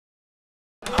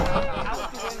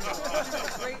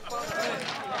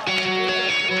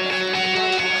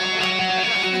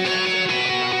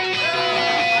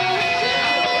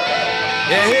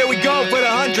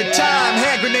for time.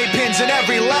 Hand grenade pins in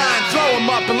every line. Throw them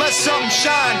up and let something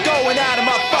shine. Going out of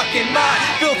my fucking mind.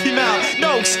 Filthy mouth,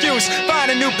 no excuse.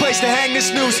 Find a new place to hang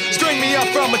this noose. String me up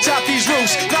from atop these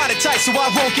roofs. Knot it tight so I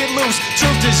won't get loose.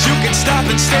 Truth is you can stop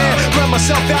and stare. Run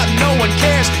myself out and no one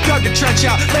cares. Dug the trench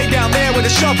out, lay down there with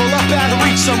a shovel up out of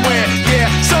reach somewhere. Yeah,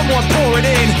 someone pour it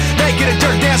in. Make it a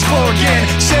dirt dance floor again.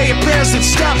 Say your prayers and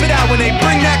stop it out when they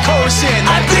bring that chorus in.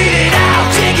 I bleed it out,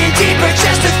 digging deeper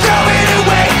just to throw it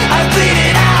away. I bleed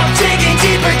it out, digging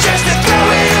deeper just to throw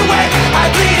it away. I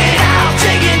bleed it out,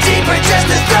 digging deeper just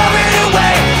to throw it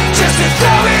away. Just to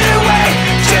throw it away,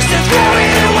 just to throw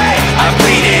it away. I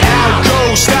bleed it out.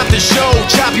 Go, stop the show.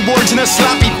 Choppy words and a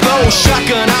sloppy flow.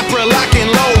 Shotgun opera, lock and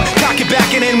load. Cock it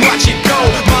back and then watch it go.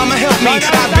 Mama help me,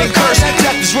 I've been cursed.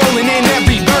 Death is rolling in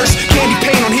every verse. Candy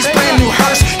paint on his brand new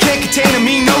hearse. Can't contain him,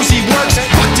 he knows he works.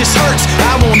 Fuck, this hurts,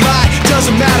 I won't lie.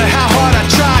 Doesn't matter how hard I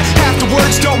try. Half the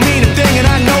words don't mean a thing, and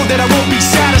I know that I won't be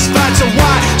satisfied. So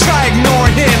why try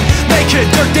ignoring him? Make it a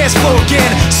dirt dance floor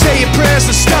again. Say your prayers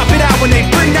and stop it out when they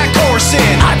bring